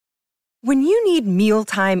When you need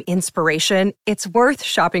mealtime inspiration, it's worth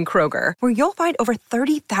shopping Kroger, where you'll find over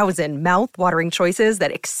 30,000 mouth-watering choices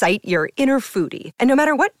that excite your inner foodie. And no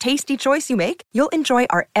matter what tasty choice you make, you'll enjoy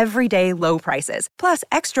our everyday low prices, plus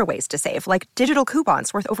extra ways to save, like digital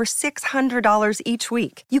coupons worth over $600 each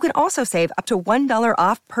week. You can also save up to $1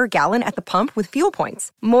 off per gallon at the pump with fuel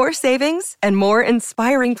points. More savings and more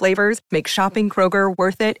inspiring flavors make shopping Kroger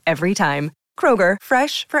worth it every time. Kroger,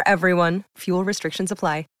 fresh for everyone. Fuel restrictions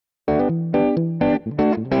apply.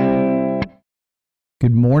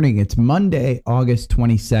 Good morning. It's Monday, August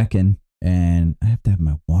 22nd, and I have to have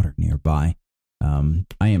my water nearby. I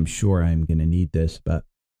am sure I'm going to need this, but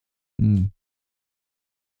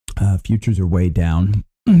futures are way down.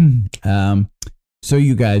 So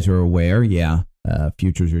you guys are aware,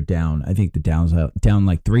 futures are down. I think the Dow's down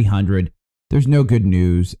like 300. There's no good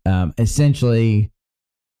news. Essentially,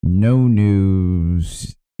 no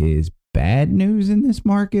news is bad news in this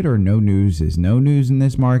market, or no news is no news in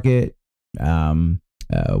this market.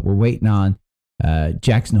 We're waiting on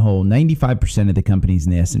Jackson Hole. 95% of the companies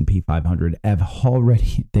in the S&P 500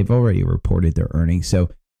 they've already reported their earnings. So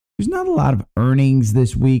there's not a lot of earnings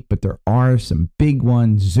this week, but there are some big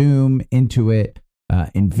ones. Zoom, Intuit,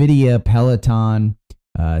 Nvidia, Peloton,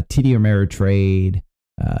 TD Ameritrade,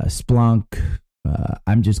 Splunk.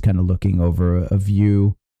 I'm just kind of looking over a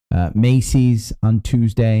view. Macy's on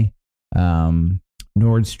Tuesday,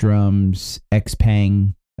 Nordstrom's,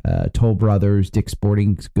 Xpeng, Toll Brothers, Dick's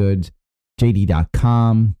Sporting Goods,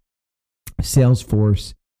 JD.com,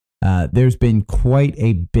 Salesforce. There's been quite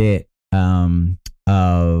a bit of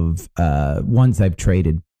ones I've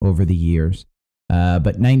traded over the years,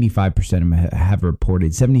 but 95% of them have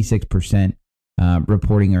reported, 76%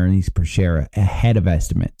 reporting earnings per share ahead of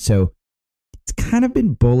estimate. So it's kind of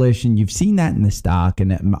been bullish, and you've seen that in the stock.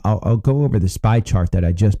 And I'll go over the SPY chart that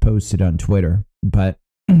I just posted on Twitter. But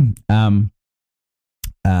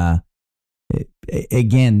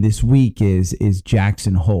again, this week is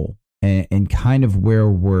Jackson Hole, and kind of where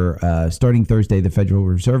we're starting Thursday. The Federal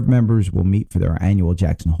Reserve members will meet for their annual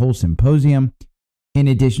Jackson Hole Symposium. In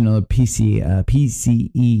addition to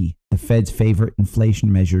PCE, the Fed's favorite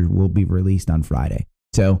inflation measure, will be released on Friday.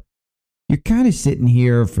 So you're kind of sitting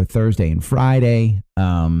here for Thursday and Friday,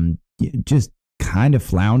 just kind of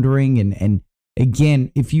floundering. And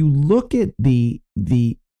again, if you look at the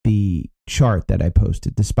chart that I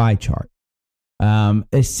posted, the SPY chart,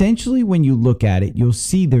 essentially when you look at it, you'll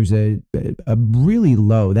see there's a really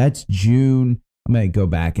low. That's June. I'm going to go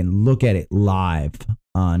back and look at it live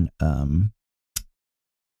on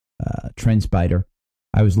TrendSpider.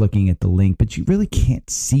 I was looking at the link, but you really can't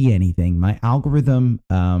see anything. My algorithm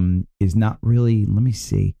is not really, let me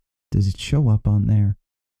see. Does it show up on there?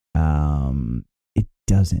 It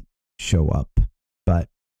doesn't show up, but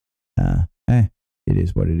it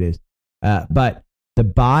is what it is. But the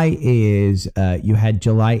buy is, you had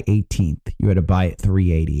July 18th. You had a buy at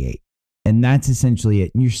 388. And that's essentially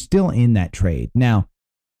it. And you're still in that trade. Now,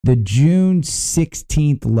 the June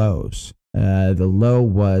 16th lows. The low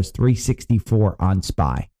was 364 on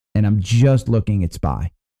SPY, and I'm just looking at SPY.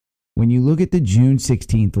 When you look at the June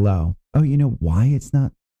 16th low, you know why it's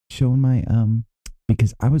not showing my,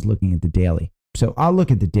 because I was looking at the daily. So I'll look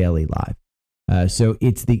at the daily live. So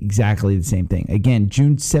it's exactly the same thing. Again,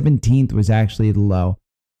 June 17th was actually the low.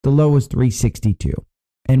 The low was 362.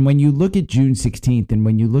 And when you look at June 16th, and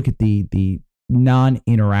when you look at the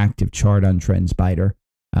non-interactive chart on TrendSpider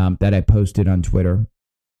that I posted on Twitter,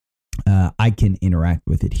 I can interact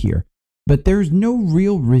with it here. But there's no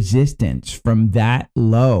real resistance from that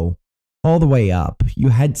low all the way up. You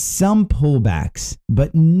had some pullbacks,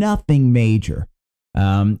 but nothing major.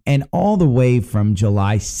 And all the way from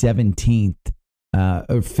July 17th or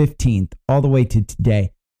 15th all the way to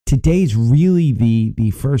today. Today's really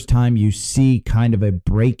the first time you see kind of a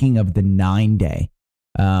breaking of the 9-day.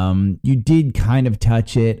 You did kind of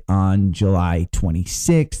touch it on July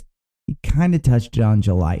 26th. You kind of touched it on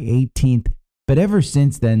July 18th, but ever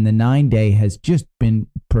since then, the 9-day has just been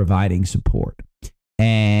providing support.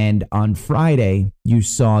 And on Friday, you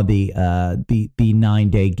saw the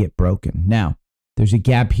 9-day get broken. Now, there's a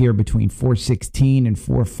gap here between 416 and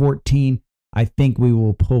 414. I think we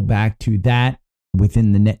will pull back to that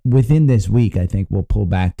within this week. I think we'll pull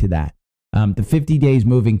back to that. The 50 days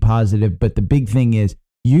moving positive, but the big thing is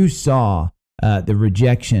you saw the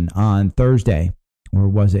rejection on Thursday. Or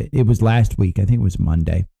was it? It was last week. I think it was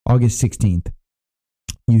Monday, August 16th.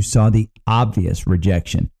 You saw the obvious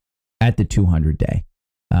rejection at the 200-day.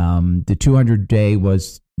 The 200-day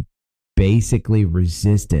was basically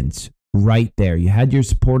resistance right there. You had your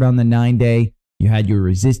support on the 9-day. You had your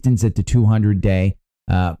resistance at the 200-day.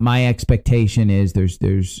 My expectation is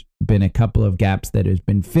there's been a couple of gaps that has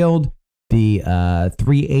been filled. The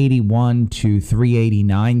 381 to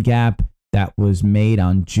 389 gap that was made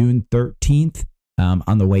on June 13th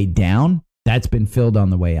on the way down, that's been filled on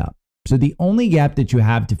the way up. So the only gap that you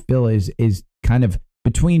have to fill is kind of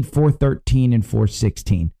between 413 and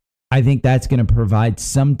 416. I think that's going to provide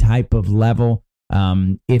some type of level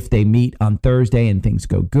if they meet on Thursday and things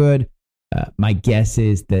go good. My guess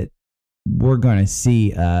is that we're going to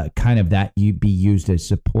see kind of that be used as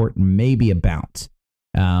support and maybe a bounce.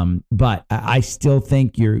 But I still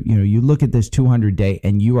think you look at this 200-day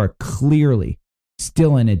and you are clearly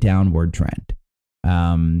still in a downward trend.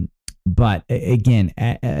 But again,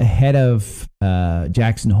 ahead of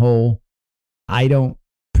Jackson Hole, I don't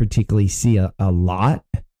particularly see a lot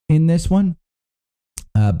in this one.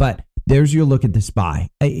 But there's your look at the SPY.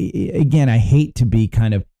 Again, I hate to be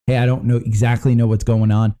kind of, hey, I don't exactly know what's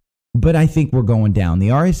going on, but I think we're going down. The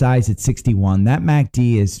RSI is at 61. That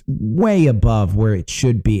MACD is way above where it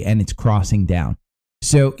should be, and it's crossing down.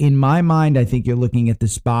 So in my mind, I think you're looking at the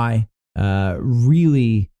SPY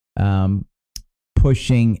really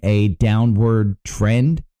pushing a downward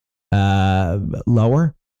trend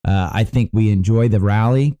lower. I think we enjoy the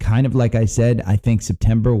rally. Kind of like I said, I think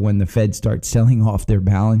September, when the Fed starts selling off their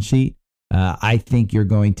balance sheet, I think you're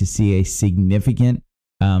going to see a significant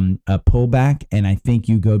a pullback, and I think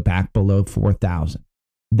you go back below 4,000.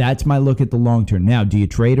 That's my look at the long term. Now, do you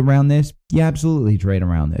trade around this? Yeah, absolutely trade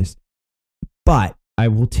around this. But I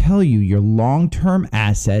will tell you, your long-term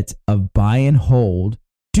assets of buy and hold,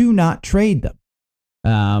 do not trade them.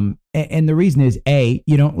 And the reason is, A,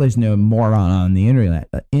 you don't listen to a moron on the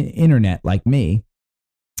internet like me.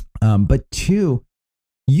 But two,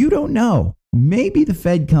 you don't know. Maybe the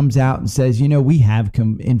Fed comes out and says, we have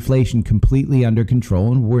inflation completely under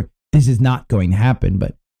control, and this is not going to happen,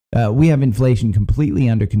 but we have inflation completely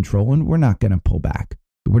under control, and we're not going to pull back.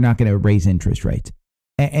 We're not going to raise interest rates.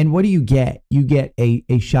 And what do you get? You get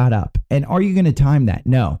a shot up. And are you going to time that?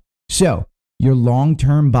 No. So your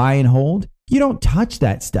long-term buy and hold, you don't touch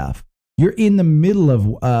that stuff. You're in the middle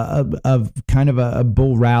of kind of a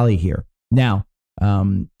bull rally here. Now,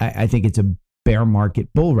 I think it's a bear market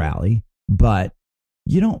bull rally, but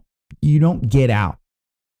you don't get out.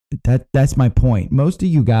 That's my point. Most of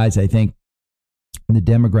you guys, I think, the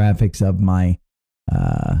demographics of my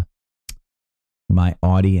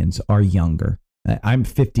audience are younger. I'm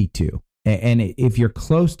 52, and if you're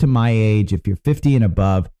close to my age, if you're 50 and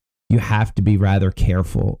above, you have to be rather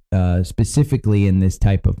careful, specifically in this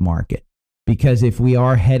type of market, because if we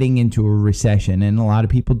are heading into a recession, and a lot of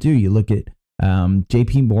people do, you look at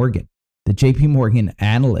J.P. Morgan. The J.P. Morgan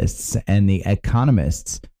analysts and the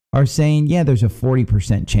economists are saying, yeah, there's a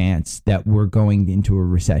 40% chance that we're going into a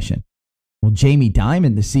recession. Well, Jamie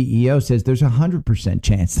Dimon, the CEO, says there's a 100%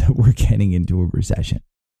 chance that we're getting into a recession.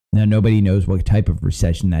 Now, nobody knows what type of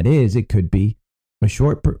recession that is. It could be a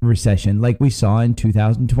short recession like we saw in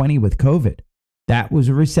 2020 with COVID. That was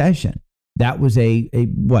a recession. That was a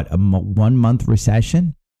 1 month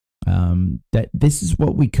recession. That this is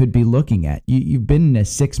what we could be looking at. You've been in a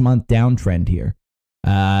 6 month downtrend here.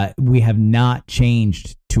 We have not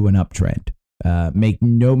changed to an uptrend. Make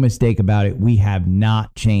no mistake about it. We have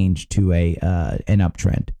not changed to an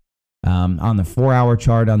uptrend. On the 4-hour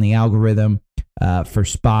chart on the algorithm for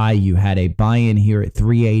SPY, you had a buy-in here at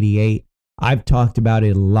 388. I've talked about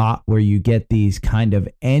it a lot, where you get these kind of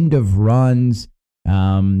end of runs,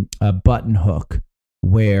 a button hook,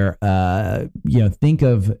 where think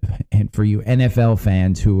of, and for you NFL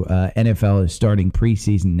fans who NFL is starting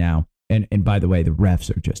preseason now, and by the way, the refs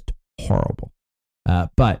are just horrible.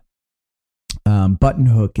 But button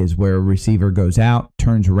hook is where a receiver goes out,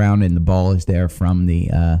 turns around, and the ball is there from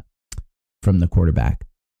the quarterback.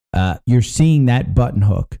 You're seeing that button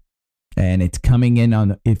hook, and it's coming in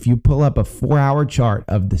on. If you pull up a 4-hour chart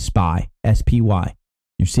of the SPY, SPY,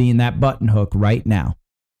 you're seeing that button hook right now.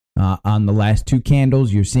 On the last 2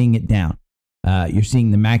 candles, you're seeing it down. You're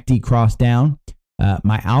seeing the MACD cross down.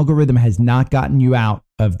 My algorithm has not gotten you out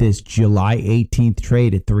of this July 18th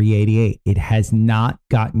trade at 388. It has not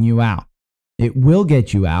gotten you out. It will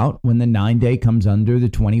get you out when the 9-day comes under the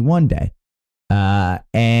 21-day.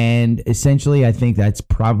 And essentially, I think that's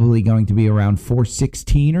probably going to be around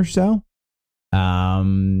 416 or so.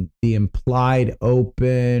 The implied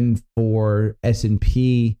open for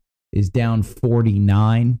S&P is down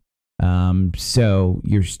 49. So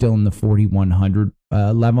you're still in the 4,100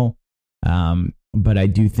 level. But I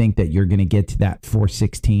do think that you're going to get to that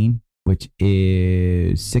 416, which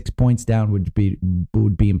is 6 points down, would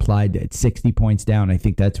be implied at 60 points down. I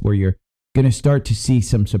think that's where you're going to start to see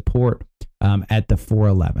some support at the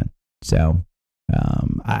 411. So,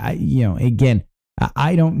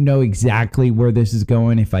 I don't know exactly where this is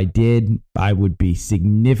going. If I did, I would be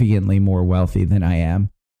significantly more wealthy than I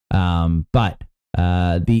am. But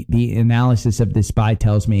the analysis of this SPY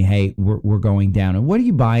tells me, hey, we're going down. And what do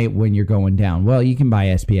you buy when you're going down? Well, you can buy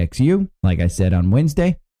SPXU, like I said on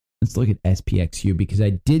Wednesday. Let's look at SPXU because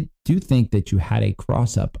I do think that you had a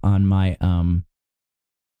cross up on my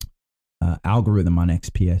algorithm on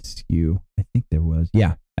XPSU. I think there was.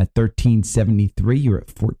 Yeah, at 1373. You're at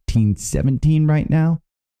 1417 right now.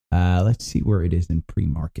 Let's see where it is in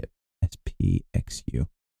pre-market. SPXU.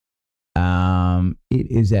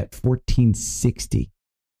 It is at 1460.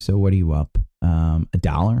 So what are you up?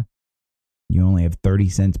 $1. You only have 30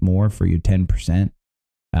 cents more for your 10%.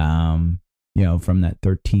 From that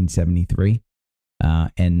 1373.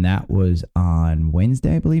 And that was on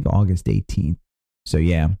Wednesday, I believe, August 18th. So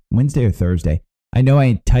yeah, Wednesday or Thursday. I know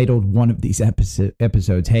I titled one of these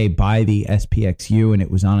episodes, hey, buy the SPXU, and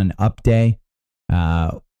it was on an up day.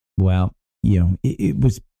 It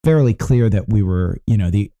was fairly clear that we were,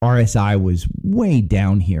 the RSI was way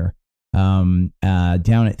down here, down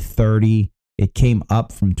at 30. It came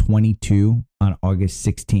up from 22 on August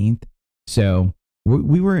 16th. So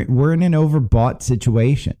we're in an overbought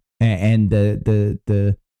situation, and the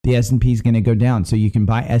S&P is going to go down. So you can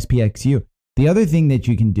buy SPXU. The other thing that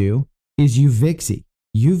you can do is UVXY,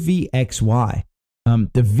 UVXY.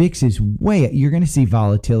 The VIX is you're going to see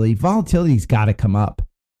volatility. Volatility's got to come up.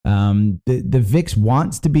 The VIX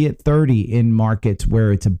wants to be at 30 in markets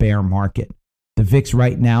where it's a bear market. The VIX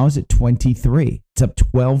right now is at 23. It's up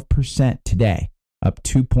 12% today, up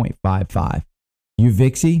 2.55.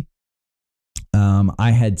 UVXY,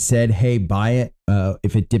 I had said, hey, buy it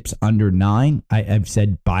if it dips under 9. I've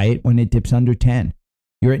said buy it when it dips under 10.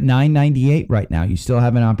 You're at 998 right now. You still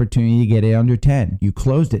have an opportunity to get it under 10. You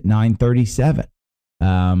closed at 937.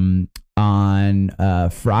 On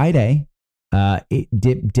Friday, it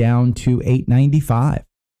dipped down to 895.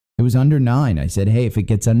 It was under 9. I said, hey, if it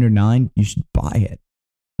gets under 9, you should buy it.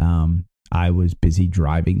 I was busy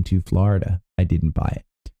driving to Florida. I didn't buy it.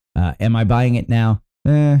 Am I buying it now?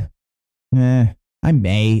 I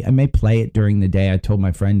may play it during the day. I told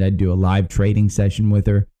my friend I'd do a live trading session with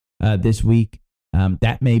her this week.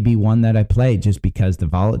 That may be one that I play just because the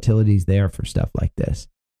volatility is there for stuff like this.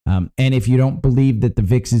 And if you don't believe that the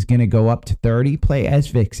VIX is going to go up to 30, play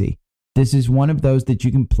SVIXY. This is one of those that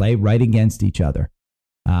you can play right against each other.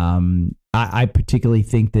 I particularly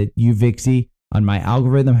think that UVXY on my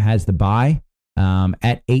algorithm has the buy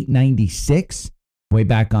at 896 way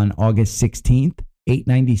back on August 16th.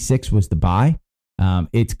 896 was the buy.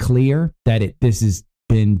 It's clear that this has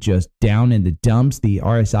been just down in the dumps. The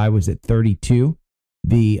RSI was at 32.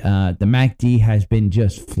 The MACD has been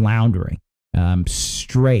just floundering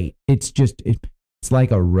straight. It's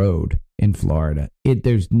like a road in Florida.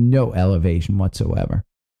 There's no elevation whatsoever.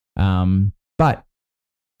 But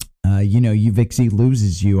UVXY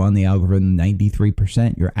loses you on the algorithm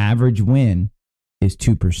 93%. Your average win is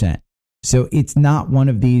 2%. So it's not one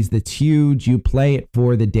of these that's huge. You play it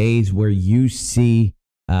for the days where you see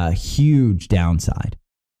a huge downside.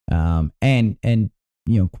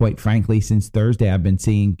 Quite frankly, since Thursday, I've been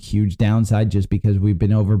seeing huge downside just because we've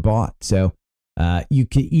been overbought. So you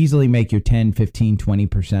could easily make your 10, 15,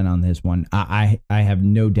 20% on this one. I have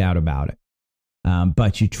no doubt about it.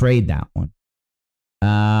 But you trade that one.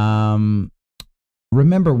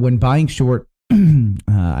 Remember, when buying short,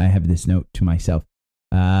 I have this note to myself.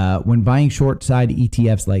 When buying short side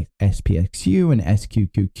ETFs like SPXU and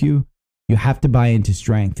SQQQ, you have to buy into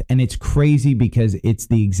strength. And it's crazy because it's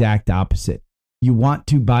the exact opposite. You want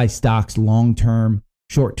to buy stocks long-term,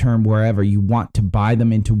 short-term, wherever. You want to buy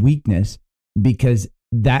them into weakness because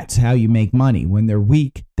that's how you make money. When they're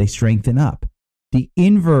weak, they strengthen up. The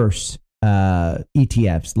inverse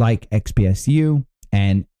ETFs like XPSU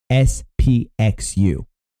and SPXU,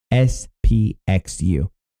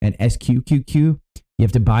 and SQQQ, you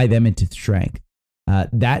have to buy them into strength.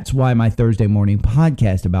 That's why my Thursday morning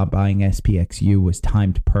podcast about buying SPXU was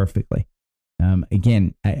timed perfectly.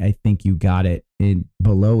 Again, I think you got it in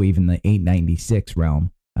below even the 896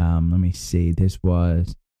 realm. Let me see. This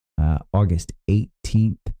was August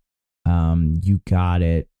 18th. You got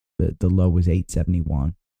it. The low was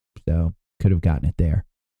 871. So could have gotten it there.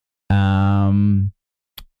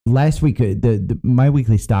 Last week, my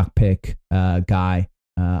weekly stock pick guy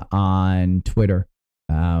on Twitter.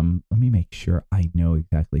 Let me make sure I know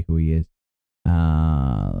exactly who he is.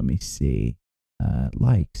 Let me see.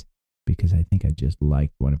 Likes, because I think I just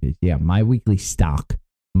liked one of his. Yeah, My Weekly Stock.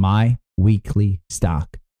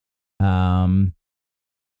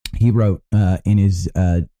 He wrote in his,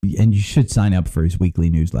 and you should sign up for his weekly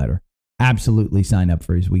newsletter. absolutely sign up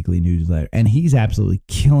for his weekly newsletter. And he's absolutely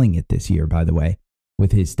killing it this year, by the way,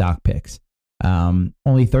 with his stock picks.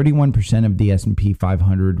 Only 31% of the S&P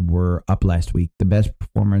 500 were up last week. The best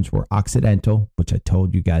performers were Occidental, which I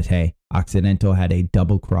told you guys, hey, Occidental had a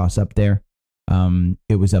double cross up there.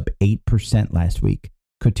 It was up 8% last week.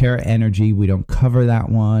 Coterra Energy, we don't cover that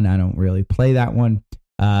one. I don't really play that one.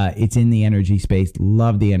 It's in the energy space.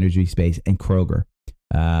 Love the energy space. And Kroger,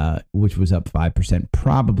 which was up 5%,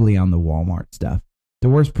 probably on the Walmart stuff. The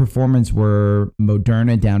worst performance were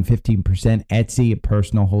Moderna, down 15%. Etsy, a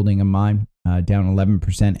personal holding of mine, down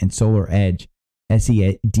 11%. And Solar Edge,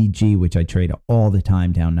 SEDG, which I trade all the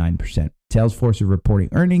time, down 9%. Salesforce are reporting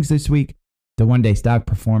earnings this week. The one-day stock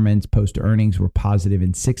performance post-earnings were positive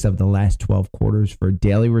in 6 of the last 12 quarters for a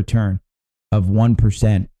daily return of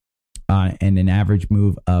 1% and an average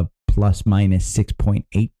move of plus minus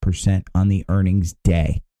 6.8% on the earnings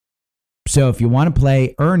day. So if you want to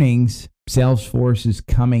play earnings, Salesforce is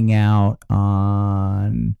coming out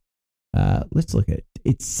on, let's look at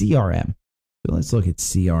it's CRM. So let's look at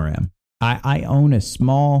CRM. I own a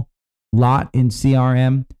small lot in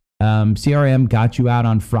CRM. CRM got you out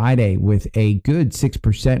on Friday with a good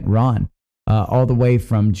 6% run all the way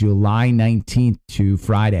from July 19th to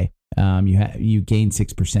Friday. You gained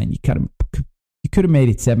 6%. You could have made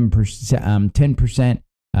it 7%, 10%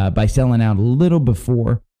 by selling out a little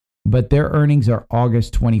before, but their earnings are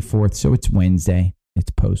August 24th, so it's Wednesday.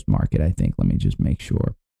 It's post-market, I think. Let me just make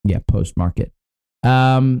sure. Yeah, post-market.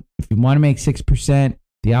 If you want to make 6%,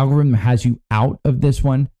 the algorithm has you out of this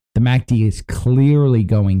one. The MACD is clearly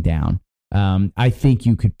going down. I think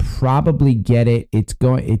you could probably get it. It's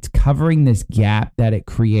covering this gap that it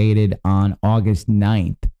created on August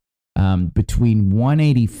 9th between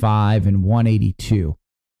 185 and 182.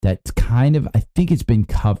 That's kind of, I think it's been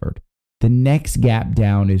covered. The next gap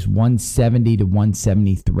down is 170 to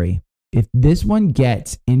 173. If this one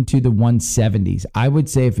gets into the 170s, I would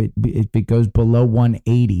say if it goes below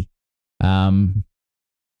 180,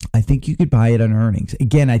 I think you could buy it on earnings.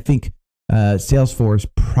 Again, I think Salesforce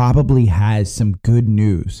probably has some good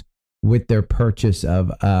news with their purchase of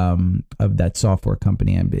that software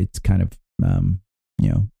company. And it's kind of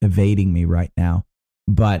evading me right now,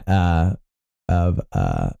 but of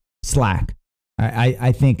Slack.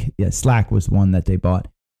 I think Slack was the one that they bought.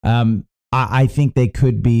 I think they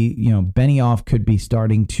could be, Benioff could be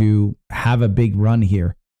starting to have a big run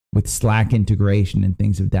here with Slack integration and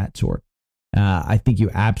things of that sort. I think you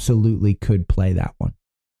absolutely could play that one.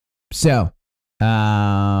 So,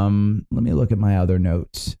 let me look at my other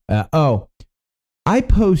notes. I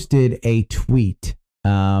posted a tweet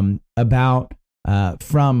about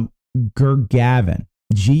from Gurgavin,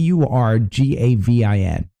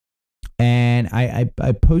 Gurgavin, and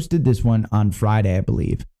I posted this one on Friday, I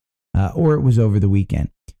believe, or it was over the weekend.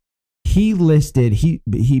 He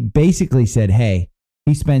basically said, hey,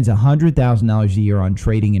 he spends $100,000 a year on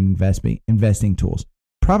trading and investing tools.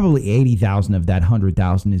 Probably 80,000 of that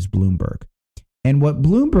 100,000 is Bloomberg. And what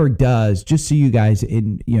Bloomberg does, just so you guys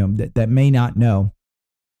that may not know,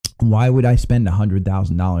 why would I spend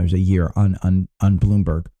 $100,000 a year on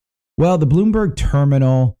Bloomberg? Well, the Bloomberg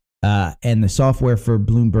terminal and the software for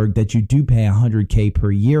Bloomberg that you do pay $100K per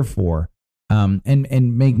year for,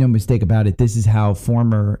 and make no mistake about it, this is how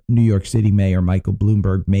former New York City Mayor Michael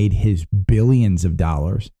Bloomberg made his billions of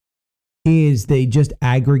dollars, is they just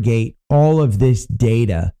aggregate all of this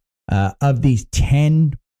data of these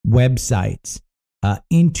 10 websites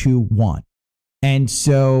into one. And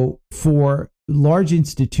so for large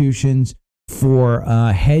institutions, for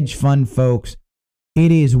hedge fund folks,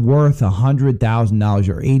 it is worth $100,000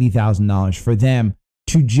 or $80,000 for them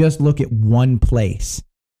to just look at one place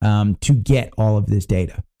to get all of this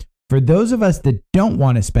data. For those of us that don't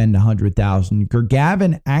want to spend $100,000,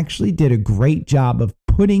 Gurgavin actually did a great job of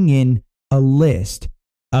putting in a list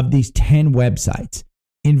of these 10 websites.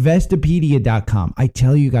 Investopedia.com. I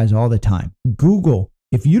tell you guys all the time, Google,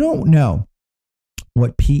 if you don't know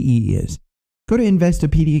what PE is, go to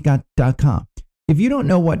Investopedia.com. If you don't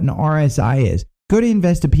know what an RSI is, go to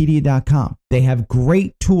Investopedia.com. They have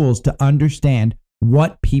great tools to understand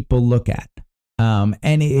what people look at.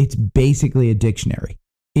 And it's basically a dictionary.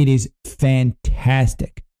 It is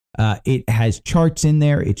fantastic. It has charts in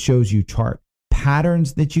there. It shows you chart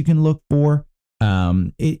patterns that you can look for.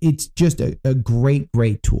 It's just a great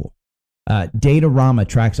tool. Datarama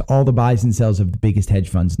tracks all the buys and sells of the biggest hedge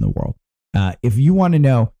funds in the world. If you want to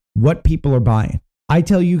know what people are buying, I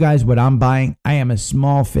tell you guys what I'm buying. I am a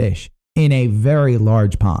small fish in a very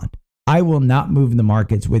large pond. I will not move the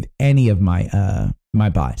markets with any of my my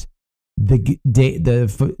buys. The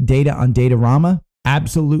data on Datarama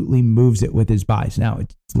absolutely moves it with his buys. Now,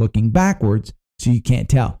 it's looking backwards, so you can't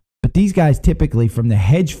tell. But these guys typically from the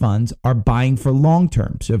hedge funds are buying for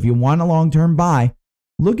long-term. So if you want a long-term buy,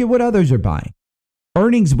 look at what others are buying.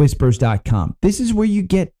 Earningswhispers.com. This is where you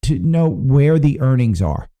get to know where the earnings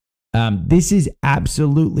are. This is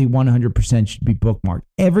absolutely 100% should be bookmarked.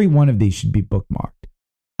 Every one of these should be bookmarked.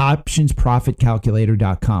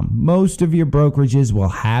 Optionsprofitcalculator.com. Most of your brokerages will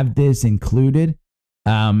have this included.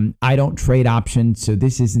 I don't trade options, so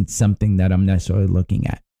this isn't something that I'm necessarily looking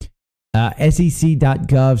at.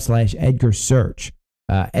 SEC.gov/Edgar search.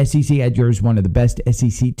 SEC Edgar is one of the best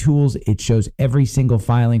SEC tools. It shows every single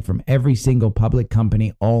filing from every single public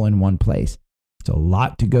company all in one place. It's a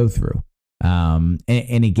lot to go through. And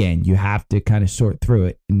again, you have to kind of sort through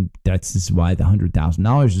it. And this is why the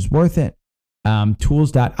 $100,000 is worth it.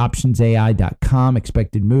 Tools.optionsai.com,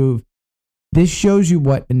 expected move. This shows you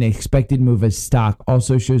what an expected move as stock,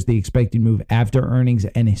 also shows the expected move after earnings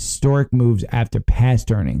and historic moves after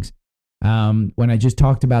past earnings. When I just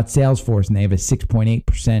talked about Salesforce and they have a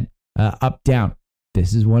 6.8% up down,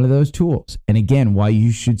 this is one of those tools. And again, why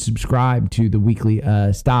you should subscribe to the weekly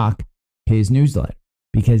stock, his newsletter,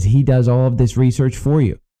 because he does all of this research for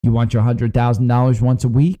you. You want your $100,000 once a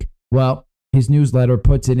week? Well, his newsletter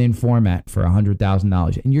puts it in format for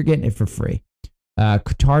 $100,000 and you're getting it for free.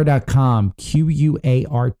 Qatar.com,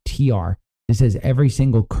 QUARTR. This has every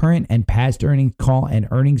single current and past earnings call and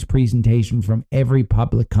earnings presentation from every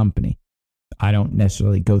public company. I don't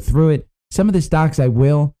necessarily go through it. Some of the stocks I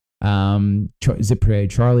will. Charlie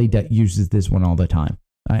uses this one all the time.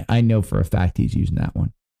 I know for a fact he's using that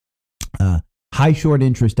one.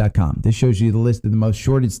 Highshortinterest.com. This shows you the list of the most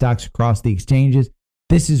shorted stocks across the exchanges.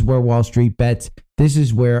 This is where Wall Street bets. This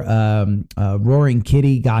is where Roaring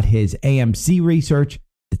Kitty got his AMC research.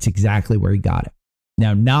 That's exactly where he got it.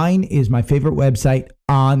 Now, 9 is my favorite website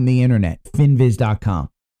on the internet, finviz.com.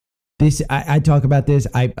 This, I talk about this.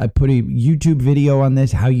 I put a YouTube video on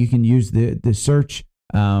this, how you can use the search,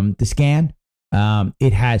 the scan.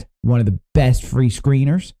 It has one of the best free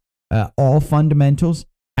screeners, all fundamentals,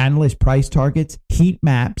 analyst price targets, heat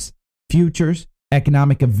maps, futures,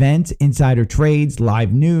 economic events, insider trades,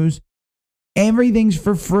 live news. Everything's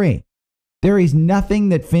for free. There is nothing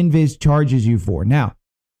that FinViz charges you for. Now,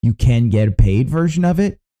 you can get a paid version of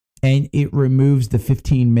it, and it removes the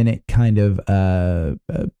 15-minute kind of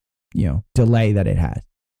delay that it has.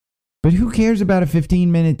 But who cares about a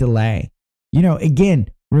 15-minute delay? Again,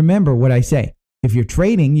 remember what I say. If you're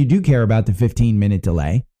trading, you do care about the 15-minute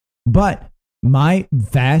delay, but my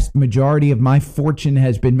vast majority of my fortune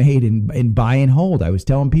has been made in buy and hold. I was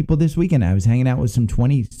telling people this weekend, I was hanging out with some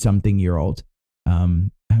 20-something-year-olds. I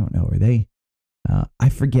don't know, are they? I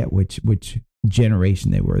forget which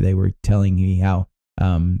generation they were. They were telling me how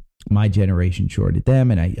my generation shorted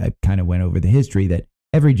them, and I kind of went over the history that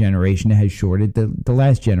every generation has shorted the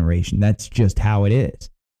last generation. That's just how it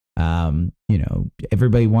is.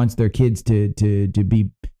 Everybody wants their kids to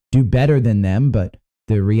do better than them, but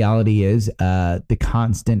the reality is the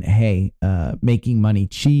constant, making money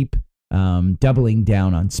cheap, doubling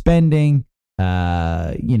down on spending,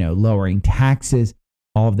 lowering taxes,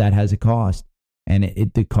 all of that has a cost. And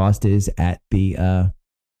the cost is at the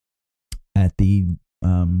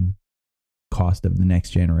cost of the next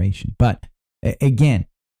generation. But again,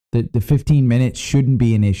 the 15 minutes shouldn't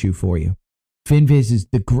be an issue for you. FinViz is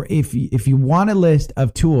if you want a list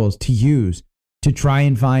of tools to use to try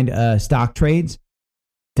and find stock trades,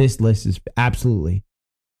 this list is absolutely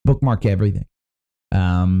bookmark everything.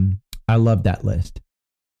 I love that list.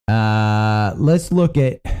 Let's look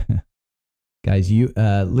at guys.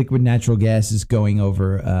 Liquid natural gas is going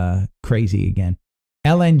over crazy again.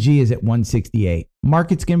 LNG is at 168.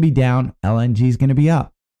 Market's going to be down. LNG is going to be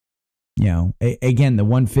up. Again, the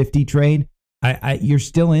 150 trade. You're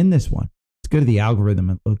still in this one. Let's go to the algorithm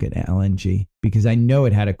and look at LNG because I know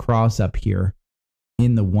it had a cross up here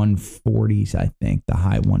in the 140s. I think the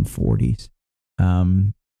high 140s.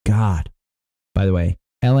 God. By the way,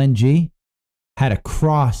 LNG had a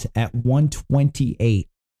cross at 128.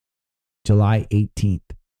 July 18th.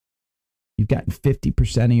 You've gotten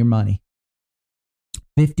 50% of your money.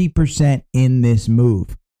 50% in this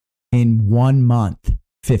move. In 1 month,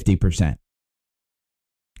 50%.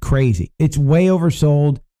 Crazy. It's way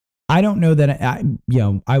oversold. I don't know that I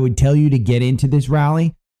would tell you to get into this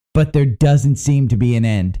rally, but there doesn't seem to be an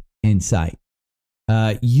end in sight.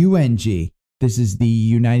 UNG, this is the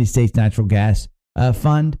United States Natural Gas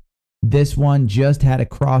Fund. This one just had a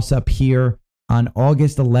cross up here on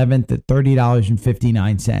August 11th at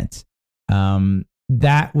 $30.59.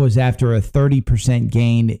 That was after a 30%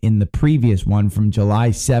 gain in the previous one from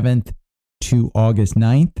July 7th to August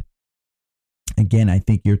 9th. again, I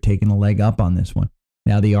think you're taking a leg up on this one.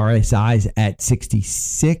 Now, the RSI is at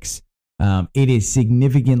 66. It is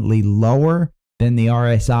significantly lower than the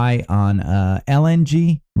RSI on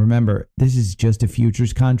LNG. Remember, this is just a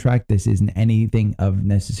futures contract. This isn't anything of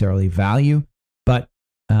necessarily value. But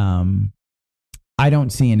I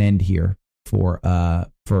don't see an end here for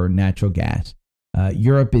natural gas.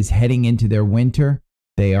 Europe is heading into their winter.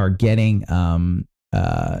 They are getting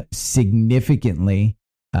significantly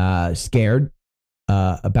scared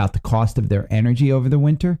about the cost of their energy over the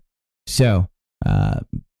winter. So,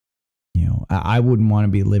 I wouldn't want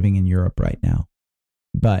to be living in Europe right now.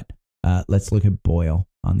 But let's look at BOIL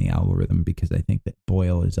on the algorithm, because I think that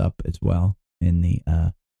BOIL is up as well in the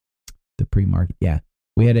pre-market. Yeah.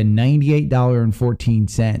 We had a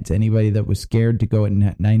 $98.14. Anybody that was scared to go at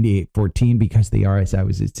 $98.14 because the RSI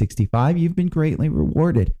was at 65, you've been greatly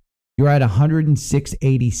rewarded. You're at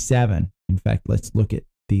 $106.87. In fact, let's look at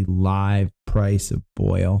the live price of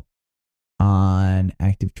BOIL on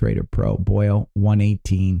Active Trader Pro. BOIL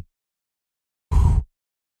 118.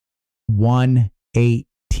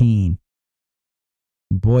 118.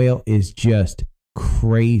 BOIL is just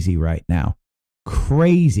crazy right now.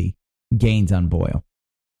 Crazy gains on BOIL.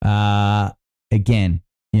 Again,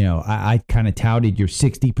 I kind of touted your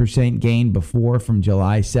 60% gain before from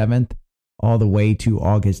July 7th all the way to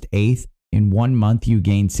August 8th. In 1 month, you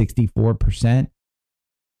gained 64%.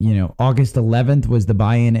 August 11th was the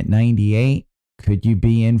buy-in at 98. Could you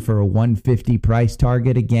be in for a 150 price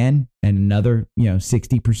target again and another,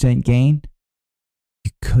 60% gain?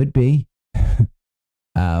 You could be.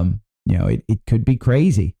 It could be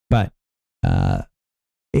crazy, but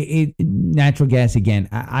natural gas again.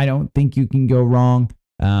 I don't think you can go wrong.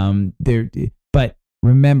 But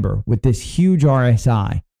remember, with this huge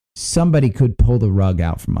RSI, somebody could pull the rug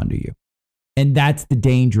out from under you, and that's the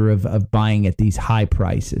danger of buying at these high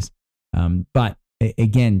prices. But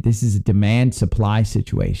again, this is a demand supply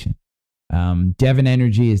situation. Devon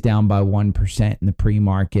Energy is down by 1% in the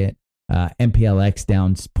pre-market. MPLX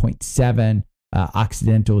down 0.7.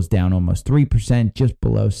 Occidental is down almost 3%, just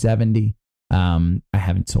below 70. I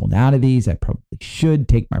haven't sold out of these. I probably should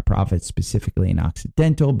take my profits specifically in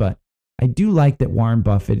Occidental, but I do like that Warren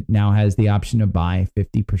Buffett now has the option to buy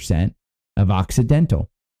 50% of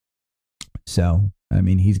Occidental. So,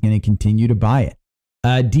 he's going to continue to buy it.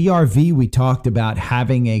 DRV, we talked about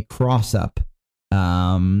having a cross up.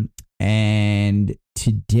 And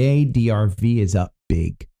today DRV is up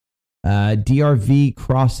big. DRV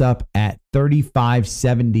cross up at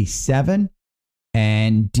 35.77,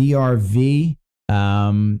 and DRV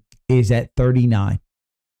is at 39.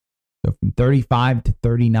 So from 35 to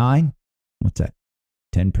 39, what's that?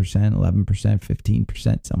 10%, 11%,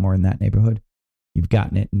 15%, somewhere in that neighborhood. You've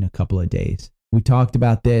gotten it in a couple of days. We talked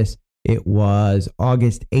about this. It was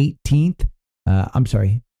August 18th.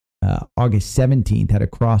 August 17th had a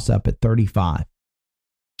cross up at 35.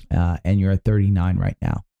 And you're at 39 right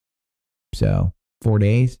now. So 4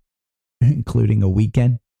 days, including a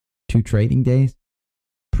weekend, 2 trading days.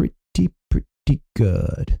 Pretty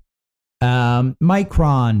good.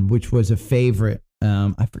 Micron, which was a favorite,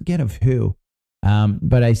 I forget of who,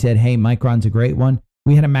 but I said, hey, Micron's a great one.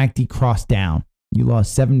 We had a MACD cross down. You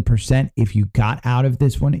lost 7% if you got out of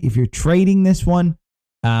this one. If you're trading this one,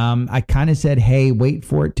 I kind of said, hey, wait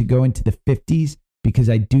for it to go into the 50s, because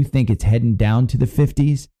I do think it's heading down to the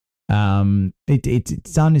 50s.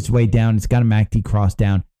 It's on its way down. It's got a MACD cross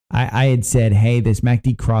down. I had said, hey, this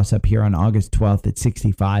MACD cross up here on August 12th at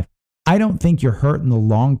 65. I don't think you're hurt in the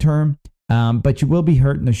long term, but you will be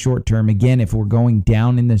hurt in the short term. Again, if we're going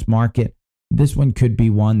down in this market, this one could be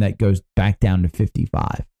one that goes back down to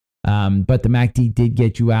 55. But the MACD did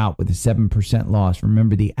get you out with a 7% loss.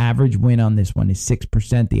 Remember, the average win on this one is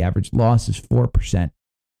 6%. The average loss is 4%.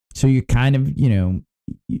 So you're kind of,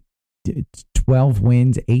 it's 12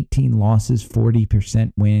 wins, 18 losses,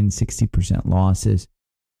 40% wins, 60% losses.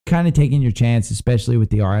 Kind of taking your chance, especially with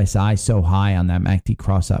the RSI so high on that MACD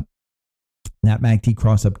cross up. That MACD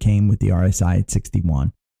cross up came with the RSI at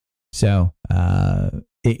 61. So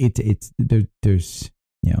there's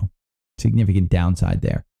significant downside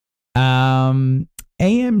there. AMC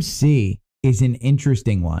is an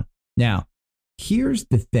interesting one. Now, here's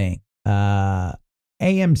the thing.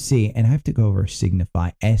 AMC, and I have to go over Signify,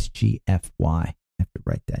 SGFY. I have to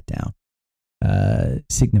write that down.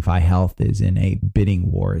 Signify Health is in a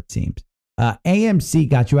bidding war, it seems. AMC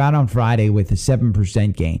got you out on Friday with a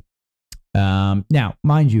 7% gain. Now,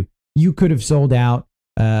 mind you, you could have sold out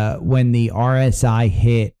when the RSI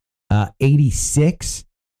hit 86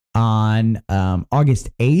 on August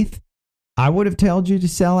 8th. I would have told you to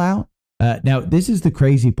sell out. Now, this is the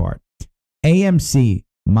crazy part. AMC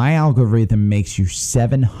My algorithm makes you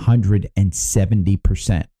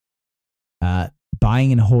 770%.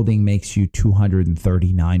 Buying and holding makes you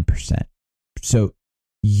 239%. So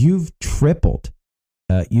you've tripled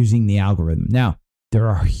using the algorithm. Now, there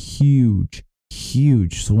are huge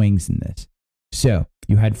swings in this. So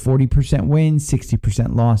you had 40% wins,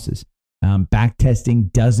 60% losses.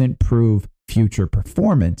 Backtesting doesn't prove future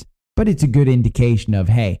performance, but it's a good indication of,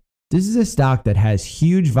 hey, this is a stock that has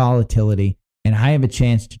huge volatility and I have a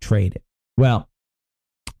chance to trade it. Well,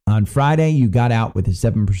 on Friday, you got out with a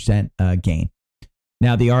 7% gain.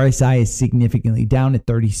 Now, the RSI is significantly down at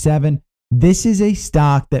 37. This is a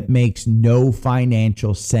stock that makes no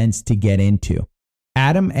financial sense to get into.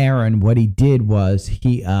 Adam Aron, what he did was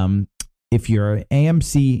if you're an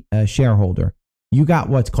AMC shareholder, you got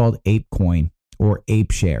what's called ApeCoin or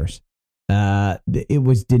Ape shares. It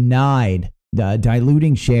was denied.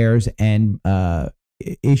 Diluting shares and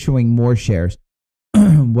issuing more shares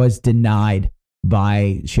was denied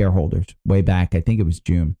by shareholders way back. I think it was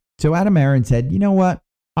June. So Adam Aron said, you know what?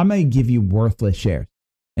 I'm going to give you worthless shares.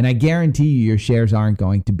 And I guarantee you your shares aren't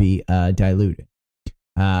going to be diluted.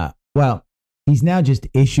 Well, he's now just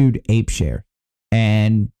issued Ape shares.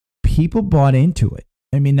 And people bought into it.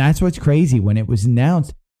 I mean, that's what's crazy. When it was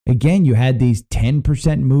announced, again, you had these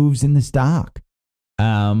 10% moves in the stock.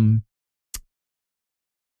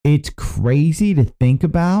 It's crazy to think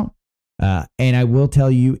about. And I will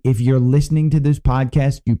tell you, if you're listening to this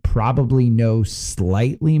podcast, you probably know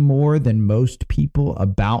slightly more than most people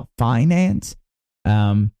about finance.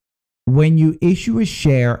 When you issue a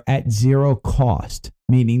share at zero cost,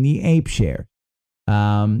 meaning the Ape share,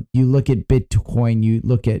 you look at Bitcoin, you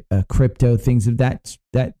look at crypto, things of that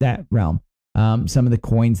realm. Some of the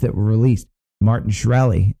coins that were released, Martin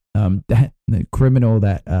Shkreli, the criminal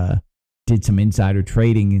that did some insider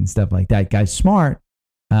trading and stuff like that. Guy's smart,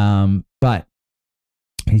 but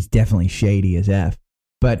he's definitely shady as F.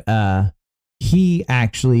 But he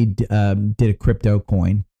actually did a crypto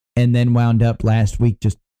coin and then wound up last week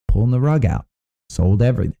just pulling the rug out, sold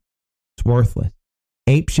everything. It's worthless.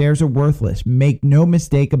 Ape shares are worthless. Make no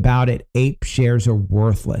mistake about it. Ape shares are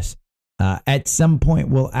worthless. At some point,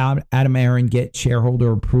 will Adam Aron get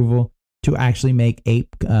shareholder approval to actually make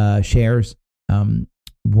Ape shares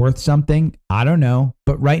worth something? I don't know.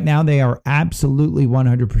 But right now, they are absolutely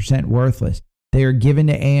 100% worthless. They are given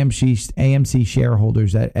to AMC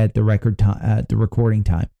shareholders at the recording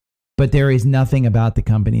time. But there is nothing about the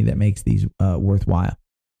company that makes these worthwhile.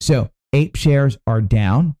 So Ape shares are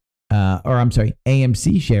down.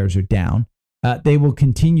 AMC shares are down. They will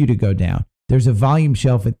continue to go down. There's a volume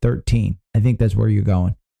shelf at 13. I think that's where you're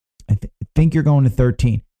going. I think you're going to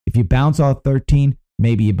 13. If you bounce off 13,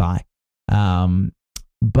 maybe you buy.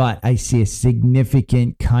 But I see a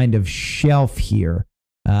significant kind of shelf here,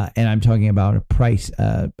 and I'm talking about a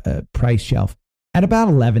price shelf at about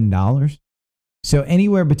 $11. So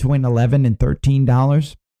anywhere between $11 and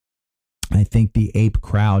 $13, I think the Ape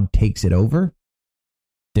crowd takes it over.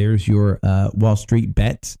 There's your Wall Street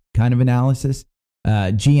bets kind of analysis.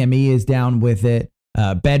 GME is down with it.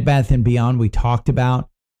 Bed Bath & Beyond we talked about.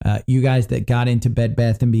 You guys that got into Bed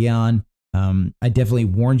Bath & Beyond, I definitely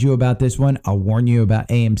warned you about this one. I'll warn you about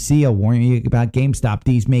AMC. I'll warn you about GameStop.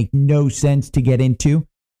 These make no sense to get into.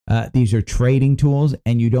 These are trading tools,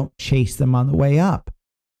 and you don't chase them on the way up.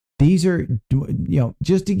 These are,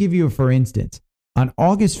 just to give you a for instance, on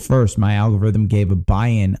August 1st, my algorithm gave a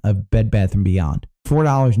buy-in of Bed Bath & Beyond,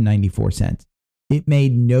 $4.94. It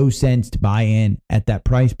made no sense to buy in at that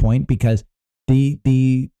price point because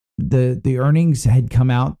the earnings had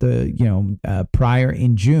come out prior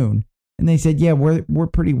in June, and they said, yeah, we're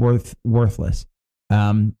pretty worthless.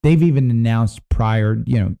 They've even announced prior,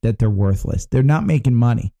 that they're worthless. They're not making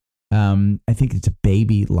money. I think it's a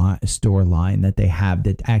baby store line that they have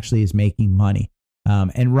that actually is making money.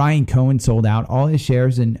 And Ryan Cohen sold out all his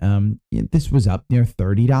shares, and this was up near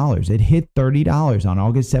 $30. It hit $30 on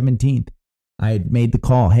August 17th. I had made the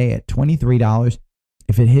call, hey, at $23,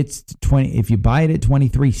 if it hits 20, if you buy it at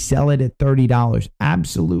 23, sell it at $30.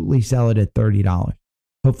 Absolutely sell it at $30.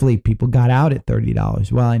 Hopefully people got out at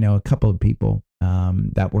 $30. Well, I know a couple of people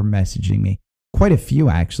that were messaging me. Quite a few,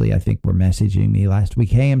 actually, I think were messaging me last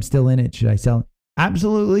week. Hey, I'm still in it. Should I sell it?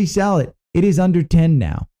 Absolutely sell it. It is under 10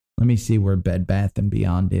 now. Let me see where Bed Bath &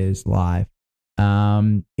 Beyond is live.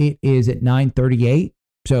 It is at 9:38.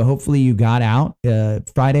 So hopefully you got out.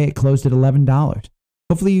 Friday it closed at $11.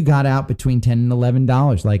 Hopefully you got out between $10 and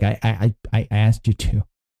 $11, like I asked you to.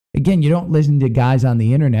 Again, you don't listen to guys on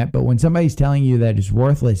the internet, but when somebody's telling you that it's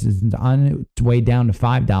worthless, it's on its way down to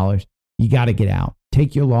 $5, you got to get out.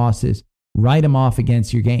 Take your losses, write them off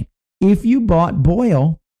against your gain. If you bought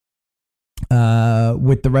Boyle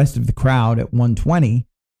with the rest of the crowd at 120,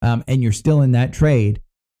 and you're still in that trade,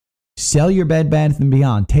 sell your Bed Bath &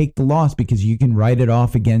 Beyond. Take the loss because you can write it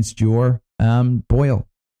off against your Boyle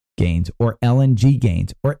gains or LNG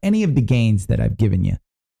gains or any of the gains that I've given you,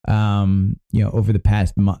 over the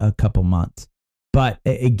past a couple months. But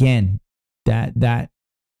again, that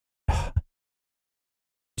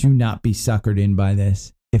do not be suckered in by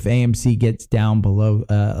this. If AMC gets down below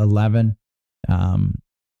 11,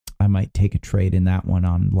 I might take a trade in that one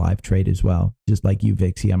on live trade as well. Just like you,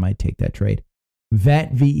 Vixie, I might take that trade.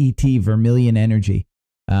 VET, Vermilion Energy.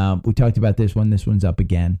 We talked about this one. This one's up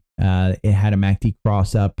again. It had a MACD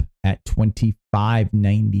cross up at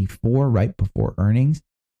 25.94 right before earnings.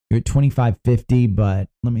 You're at 25.50, but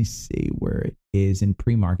let me see where it is in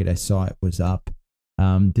pre-market. I saw it was up.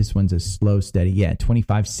 This one's a slow, steady. Yeah,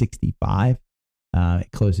 25.65.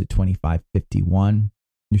 It closed at 25.51.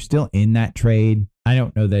 You're still in that trade. I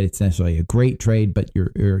don't know that it's necessarily a great trade, but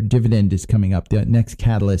your dividend is coming up. The next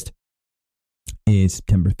catalyst is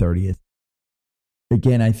September 30th.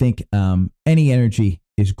 Again, I think any energy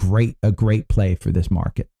is a great play for this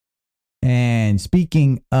market. And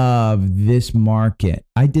speaking of this market,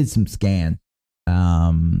 I did some scans.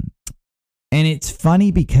 And it's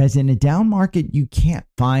funny because in a down market, you can't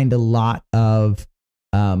find a lot of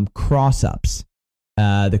cross-ups.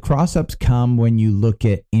 The cross-ups come when you look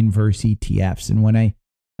at inverse ETFs. And when I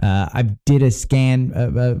did a scan,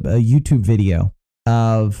 a YouTube video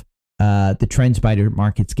of the TrendSpider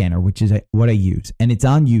market scanner, which is what I use. And it's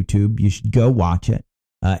on YouTube. You should go watch it.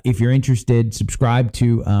 If you're interested, subscribe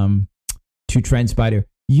to TrendSpider.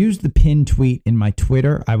 Use the pinned tweet in my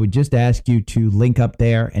Twitter. I would just ask you to link up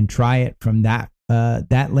there and try it from that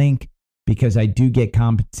link because I do get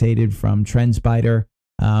compensated from TrendSpider.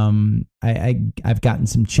 I've gotten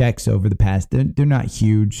some checks over the past. They're not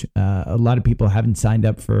huge. A lot of people haven't signed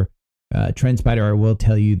up for TrendSpider. I will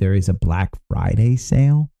tell you there is a Black Friday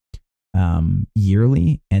sale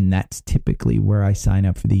yearly, and that's typically where I sign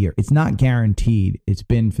up for the year. It's not guaranteed. It's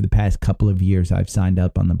been for the past couple of years I've signed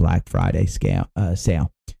up on the Black Friday sale.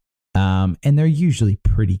 And they're usually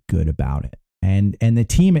pretty good about it. And the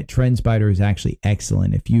team at TrendSpider is actually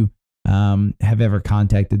excellent. If you have ever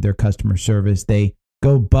contacted their customer service, they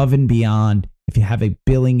go above and beyond. If you have a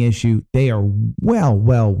billing issue, they are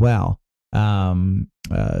well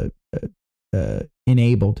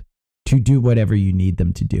enabled to do whatever you need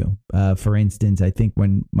them to do. For instance, I think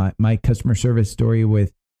when my customer service story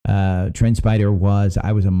with TrendSpider was,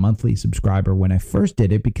 I was a monthly subscriber when I first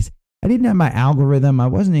did it because I didn't have my algorithm. I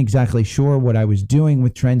wasn't exactly sure what I was doing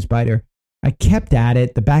with TrendSpider. I kept at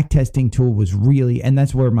it. The back testing tool was really, and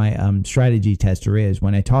that's where my strategy tester is.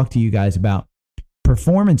 When I talk to you guys about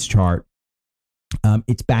performance chart,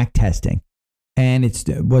 it's back testing, and it's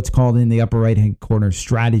what's called in the upper right hand corner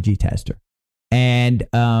strategy tester. And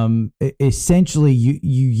essentially, you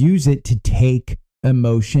use it to take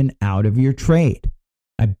emotion out of your trade.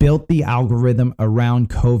 I built the algorithm around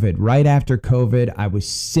COVID. Right after COVID, I was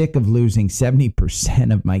sick of losing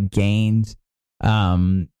 70% of my gains.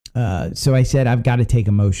 So I said, I've got to take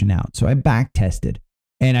emotion out. So I back tested,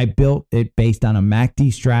 and I built it based on a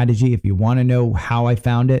MACD strategy. If you want to know how I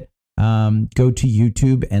found it, go to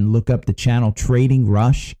YouTube and look up the channel Trading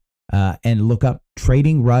Rush. And look up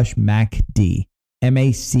Trading Rush MACD,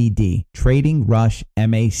 MACD, Trading Rush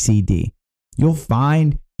MACD. You'll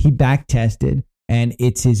find he back tested, and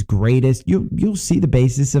it's his greatest. You'll see the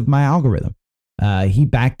basis of my algorithm. He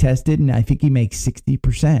back tested, and I think he makes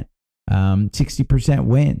 60%, 60%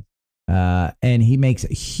 win, and he makes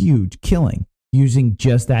a huge killing using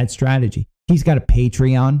just that strategy. He's got a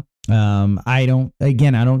Patreon. I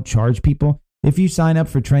don't charge people. If you sign up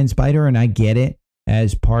for TrendSpider and I get it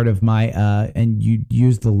as part of my, and you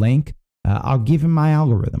use the link, I'll give him my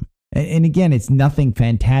algorithm. And again, it's nothing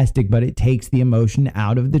fantastic, but it takes the emotion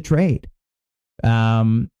out of the trade.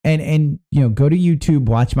 And go to YouTube,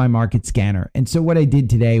 watch my market scanner. And so what I did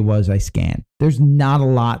today was I scanned. There's not a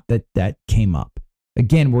lot that came up.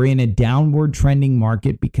 Again, we're in a downward trending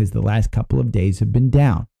market because the last couple of days have been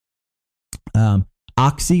down.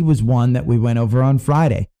 Oxy was one that we went over on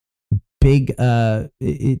Friday. Big,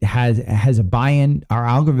 it has a buy-in. Our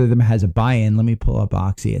algorithm has a buy-in. Let me pull up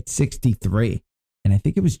Oxy at 63. And I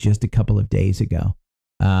think it was just a couple of days ago.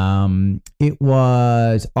 It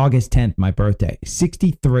was August 10th, my birthday,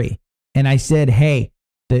 63. And I said, hey,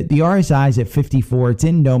 the RSI is at 54. It's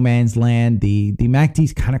in no man's land. The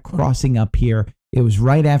MACD's kind of crossing up here. It was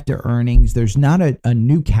right after earnings. There's not a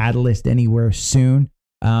new catalyst anywhere soon.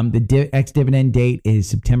 The ex-dividend date is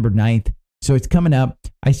September 9th. So it's coming up.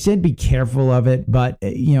 I said be careful of it. But,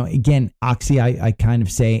 again, Oxy, I kind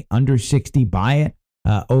of say under 60, buy it.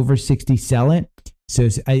 Over 60, sell it. So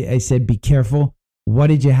I said, be careful. What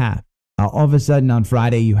did you have? All of a sudden on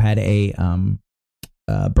Friday, you had a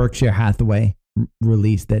Berkshire Hathaway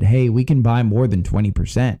release that, hey, we can buy more than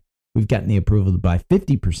 20%. We've gotten the approval to buy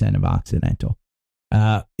 50% of Occidental.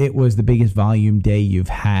 It was the biggest volume day you've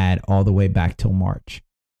had all the way back till March.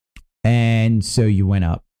 And so you went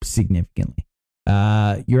up significantly.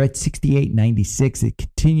 You're at 68.96. It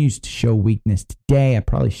continues to show weakness today. I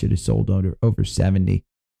probably should have sold over 70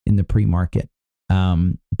 in the pre-market.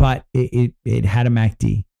 But it had a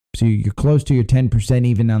MACD. So you're close to your 10%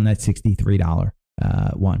 even on that $63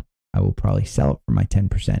 one. I will probably sell it for my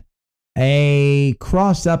 10%. A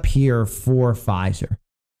cross up here for Pfizer.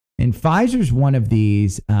 And Pfizer's one of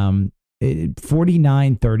these.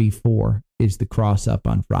 49.34 is the cross up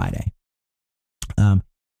on Friday.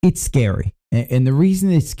 It's scary. And the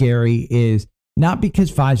reason it's scary is not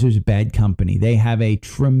because Pfizer's a bad company. They have a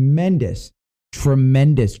tremendous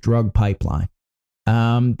drug pipeline.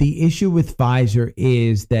 The issue with Pfizer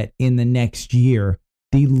is that in the next year,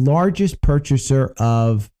 the largest purchaser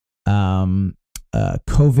of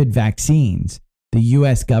COVID vaccines, the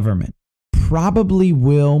U.S. government, probably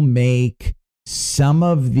will make some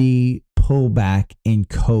of the pullback in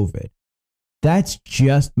COVID. That's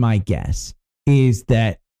just my guess, is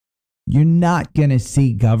that you're not going to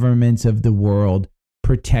see governments of the world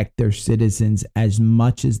protect their citizens as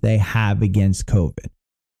much as they have against COVID.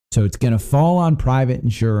 So it's going to fall on private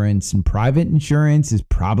insurance, and private insurance is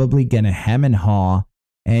probably going to hem and haw,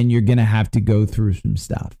 and you're going to have to go through some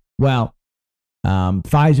stuff. Well,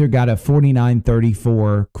 Pfizer got a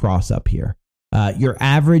 49.34 cross up here. Your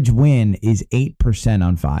average win is 8%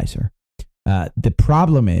 on Pfizer. The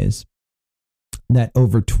problem is that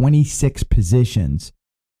over 26 positions,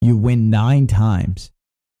 you win 9 times.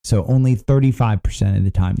 So only 35% of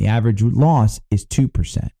the time. The average loss is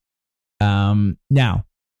 2%. Now,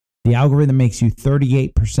 the algorithm makes you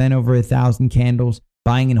 38% over 1,000 candles.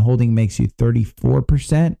 Buying and holding makes you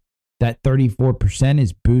 34%. That 34%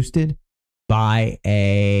 is boosted by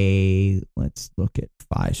let's look at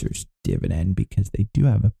Pfizer's dividend, because they do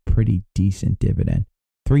have a pretty decent dividend,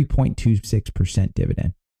 3.26%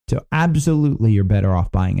 dividend. So absolutely, you're better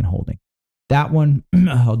off buying and holding. That one,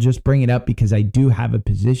 I'll just bring it up because I do have a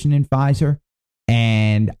position in Pfizer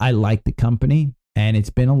and I like the company, and it's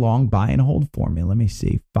been a long buy and hold for me. Let me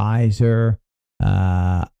see. Pfizer,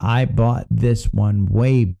 I bought this one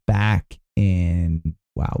way back in,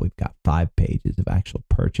 wow, we've got 5 pages of actual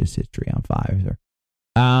purchase history on Pfizer.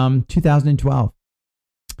 2012.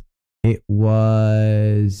 It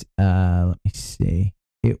was, let me see.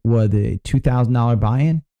 It was a $2,000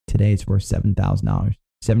 buy-in. Today it's worth $7,000.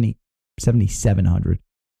 $7,700. It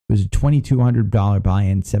was a $2,200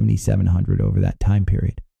 buy-in, $7,700 over that time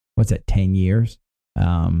period. What's that, 10 years?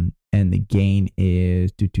 And the gain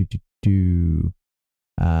is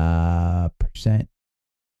percent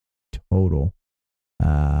total,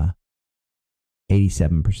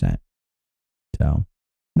 87%. So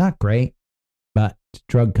not great, but it's a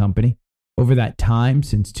drug company. Over that time,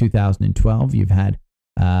 since 2012, you've had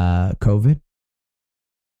COVID.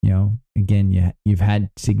 You know, again, you've had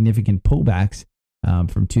significant pullbacks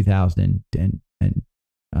from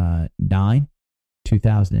 2009,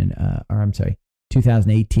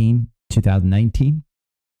 2018, 2019.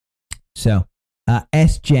 So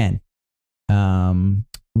SGen,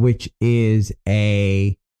 which is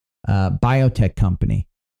a biotech company.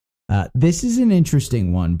 This is an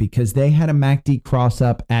interesting one because they had a MACD cross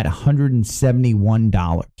up at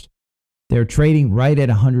 $171. They're trading right at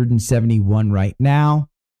 171 right now.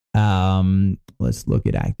 Let's look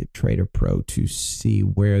at Active Trader Pro to see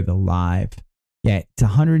where the live. Yeah, it's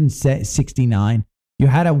 169. You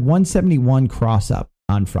had a 171 cross up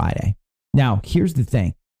on Friday. Now, here's the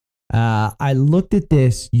thing. I looked at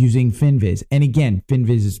this using FinViz. And again,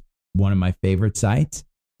 FinViz is one of my favorite sites.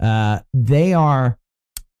 They are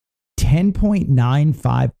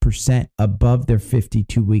 10.95% above their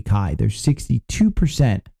 52-week high. They're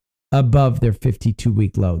 62% above their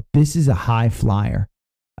 52-week low. This is a high flyer.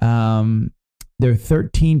 They're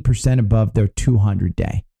 13% above their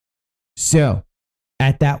 200-day. So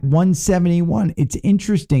at that 171, it's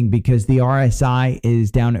interesting because the RSI is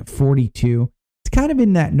down at 42. It's kind of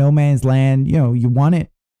in that no man's land. You know, you want it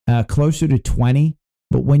closer to 20,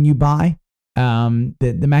 but when you buy, the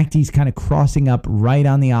MACD is kind of crossing up right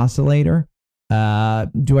on the oscillator.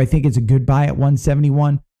 Do I think it's a good buy at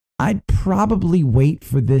 171? I'd probably wait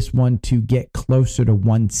for this one to get closer to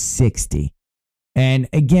 160. And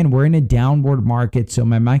again, we're in a downward market, so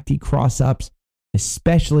my MACD cross ups,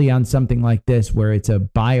 especially on something like this where it's a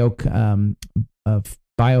biopharma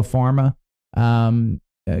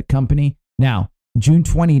company. Now, June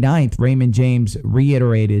 29th, Raymond James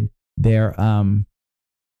reiterated their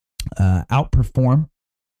outperform,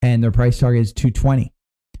 and their price target is 220.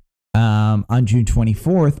 On June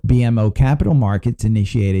 24th, BMO Capital Markets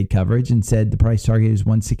initiated coverage and said the price target is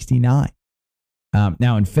 169.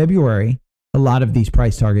 Now, in February, a lot of these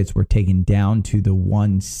price targets were taken down to the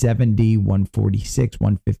 170, 146,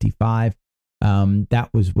 155. That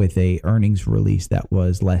was with a earnings release that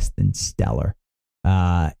was less than stellar.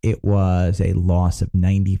 It was a loss of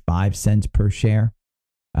 95 cents per share.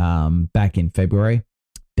 Back in February,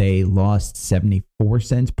 they lost 74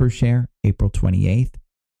 cents per share, April 28th.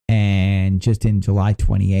 And just in July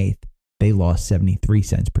 28th, they lost 73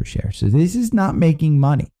 cents per share. So this is not making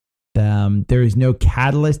money. There is no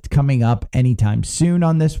catalyst coming up anytime soon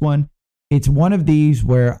on this one. It's one of these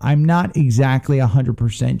where I'm not exactly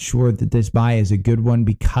 100% sure that this buy is a good one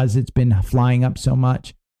because it's been flying up so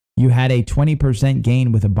much. You had a 20%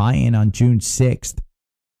 gain with a buy-in on June 6th,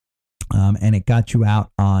 and it got you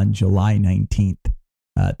out on July 19th.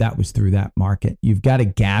 That was through that market. You've got a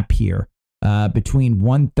gap here between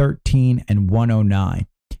 113 and 109.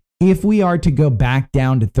 If we are to go back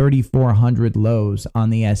down to 3,400 lows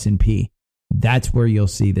on the S&P, that's where you'll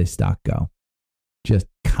see this stock go. Just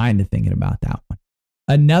kind of thinking about that one.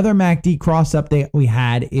 Another MACD cross update we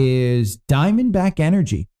had is Diamondback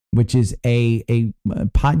Energy, which is a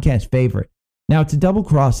podcast favorite. Now, it's a double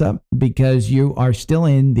cross up because you are still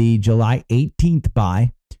in the July 18th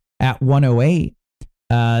buy at 108.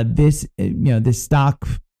 This stock,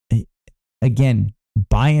 again,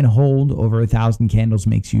 buy and hold over 1,000 candles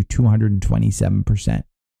makes you 227%.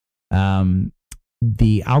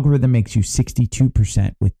 The algorithm makes you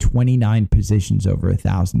 62% with 29 positions over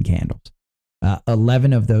 1,000 candles.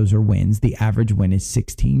 11 of those are wins. The average win is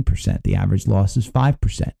 16%. The average loss is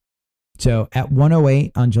 5%. So at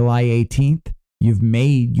 108 on July 18th, you've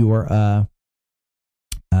made your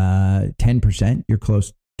 10%. You're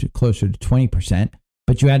closer to 20%.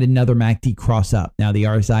 But you had another MACD cross up. Now, the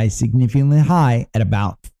RSI is significantly high at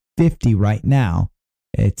about 50 right now.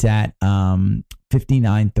 It's at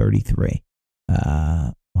 59.33.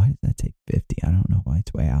 Why does that take 50? I don't know why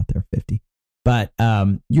it's way out there, 50. But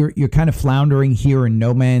you're kind of floundering here in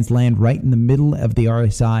no man's land right in the middle of the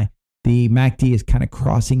RSI. The MACD is kind of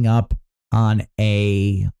crossing up on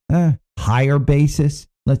a higher basis,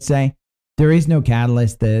 let's say. There is no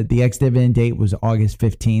catalyst. The ex-dividend date was August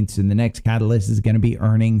 15th, so the next catalyst is going to be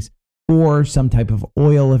earnings or some type of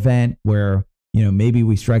oil event where, maybe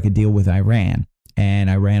we strike a deal with Iran, and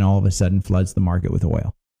Iran all of a sudden floods the market with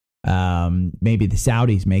oil. Maybe the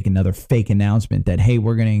Saudis make another fake announcement that, hey,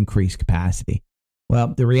 we're going to increase capacity.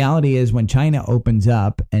 Well, the reality is when China opens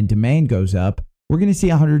up and demand goes up, we're going to see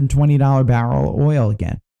 $120 barrel oil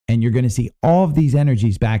again, and you're going to see all of these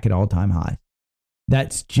energies back at all-time highs.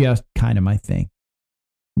 That's just kind of my thing.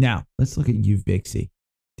 Now, let's look at UVIXI.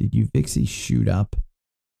 Did UVIXI shoot up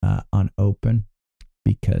on open?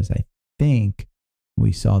 Because I think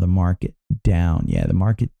we saw the market down. Yeah, the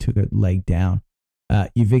market took a leg down.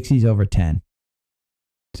 UVIXI's over 10.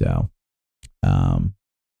 So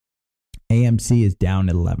AMC is down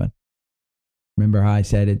at 11. Remember how I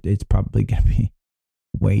said it's probably going to be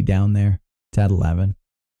way down there? It's at 11.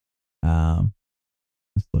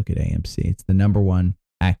 Let's look at AMC. It's the number one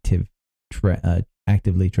actively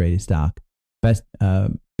traded stock. Best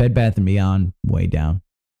Bed Bath & Beyond way down.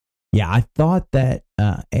 Yeah, I thought that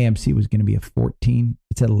AMC was going to be a 14.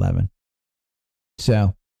 It's at 11.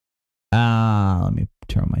 So let me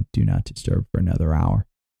turn my do not disturb for another hour.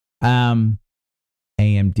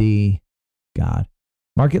 AMD, God,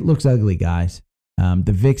 market looks ugly, guys. The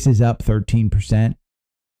VIX is up 13%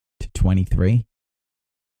 to 23.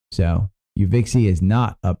 So UVIXI is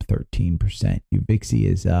not up 13%. UVIXI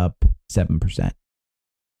is up 7%.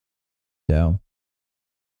 So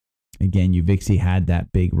again, UVIXI had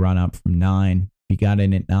that big run up from 9. If you got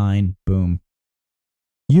in at 9, boom.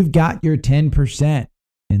 You've got your 10%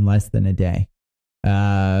 in less than a day.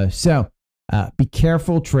 So be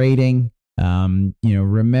careful trading.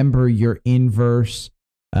 Remember your inverse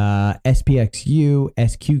SPXU,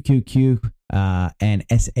 SQQQ, and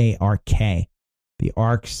SARK. The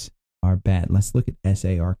ARCs are bad. Let's look at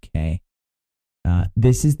SARK.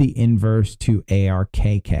 This is the inverse to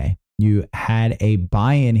ARKK. You had a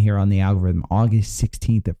buy-in here on the algorithm August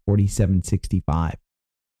 16th at 47.65.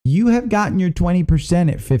 You have gotten your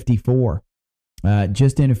 20% at 54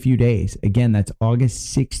 just in a few days. Again, that's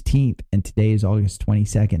August 16th, and today is August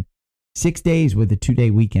 22nd. 6 days with a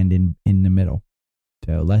 2-day weekend in the middle.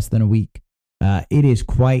 So less than a week. It is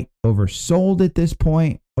quite oversold at this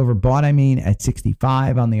point. Overbought, at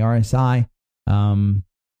 65 on the RSI.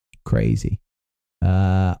 Crazy.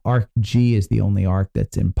 ARC G is the only ARC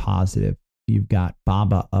that's in positive. You've got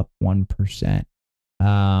BABA up 1%.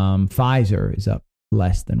 Pfizer is up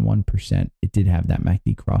less than 1%. It did have that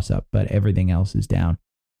MACD cross up, but everything else is down.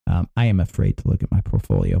 I am afraid to look at my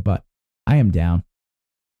portfolio, but I am down.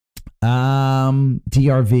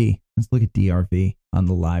 DRV. Let's look at DRV on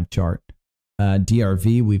the live chart.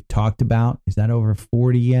 DRV we've talked about. Is that over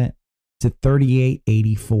 40 yet? It's at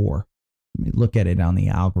 38.84. Let me look at it on the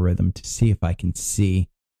algorithm to see if I can see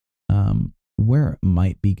where it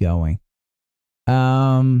might be going.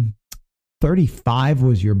 35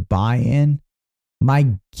 was your buy-in.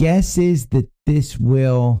 My guess is that it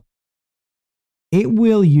will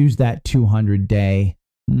use that 200-day.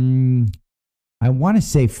 I want to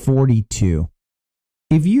say 42.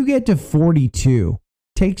 If you get to 42,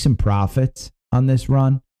 take some profits on this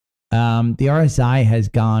run. The RSI has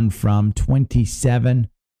gone from 27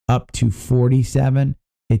 up to 47.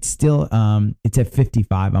 It's still, it's at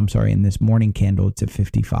 55. I'm sorry. In this morning candle, it's at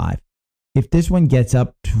 55. If this one gets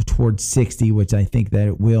up towards 60, which I think that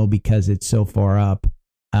it will because it's so far up,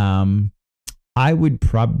 I would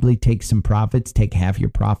probably take some profits, take half your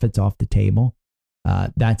profits off the table.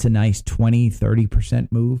 That's a nice 20-30%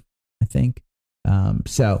 move, I think.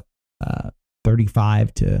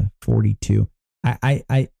 35 to 42.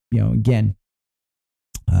 I again,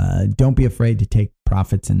 don't be afraid to take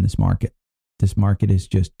profits in this market. This market is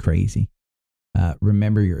just crazy.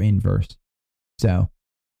 Remember your inverse. So,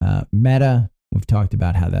 Meta, we've talked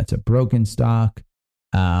about how that's a broken stock.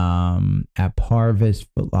 App Harvest,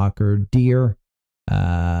 Foot Locker, Deere,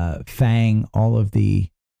 Fang, all of the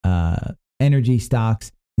energy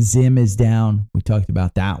stocks. Zim is down. We talked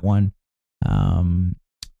about that one.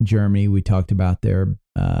 Germany, we talked about their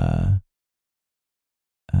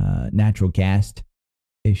natural gas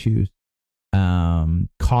issues.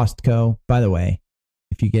 Costco, by the way,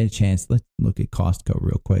 if you get a chance, let's look at Costco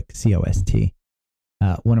real quick. COST,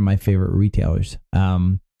 one of my favorite retailers.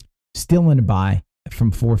 Still in a buy from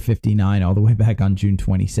 459 all the way back on June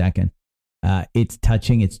 22nd. It's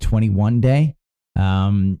touching its 21-day.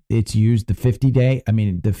 It's used the 50-day. I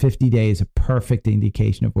mean, the 50-day is a perfect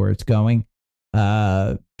indication of where it's going.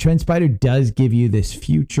 TrendSpider does give you this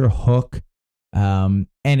future hook, and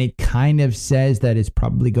it kind of says that it's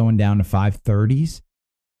probably going down to 530s,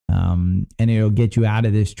 and it'll get you out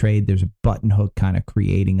of this trade. There's a button hook kind of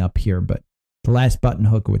creating up here, but the last button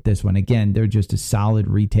hook with this one, again, they're just a solid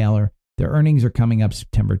retailer. Their earnings are coming up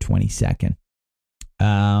September 22nd.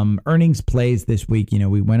 Earnings plays this week.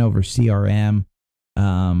 We went over CRM.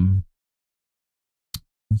 Let's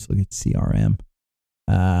look at CRM.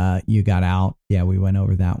 You got out. Yeah, we went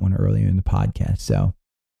over that one earlier in the podcast. So,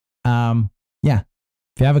 yeah,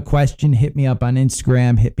 if you have a question, hit me up on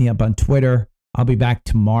Instagram, hit me up on Twitter. I'll be back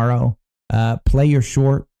tomorrow. Play your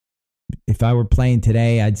short. If I were playing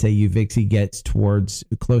today, I'd say UVixie gets towards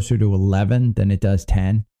closer to 11 than it does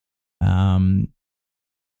 10.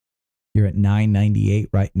 You're at 998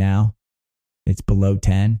 right now. It's below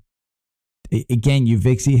 10. Again,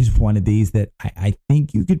 UVixie is one of these that I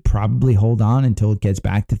think you could probably hold on until it gets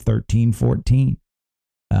back to 13, 14.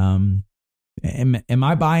 Am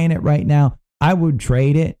I buying it right now? I would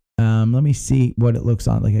trade it. Let me see what it looks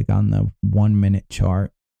like on the 1 minute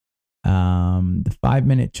chart. The 5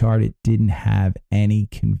 minute chart, it didn't have any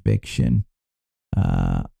conviction.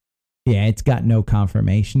 Yeah, it's got no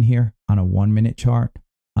confirmation here on a 1 minute chart.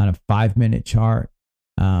 On a 5 minute chart,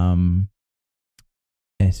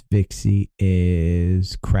 SVIXI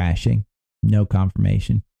is crashing. No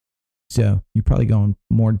confirmation. So you're probably going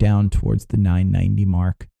more down towards the 990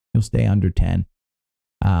 mark. You'll stay under 10.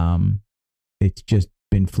 It's just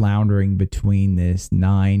been floundering between this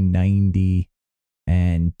 990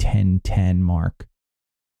 and 1010 mark.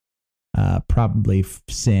 Probably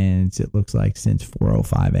since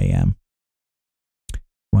 4:05 a.m.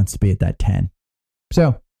 Wants to be at that 10.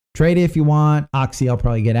 So trade it if you want. Oxy I'll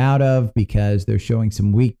probably get out of because they're showing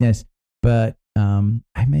some weakness, but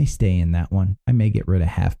I may stay in that one. I may get rid of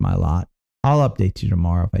half my lot. I'll update you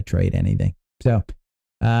tomorrow if I trade anything. So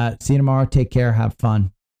see you tomorrow. Take care. Have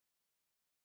fun.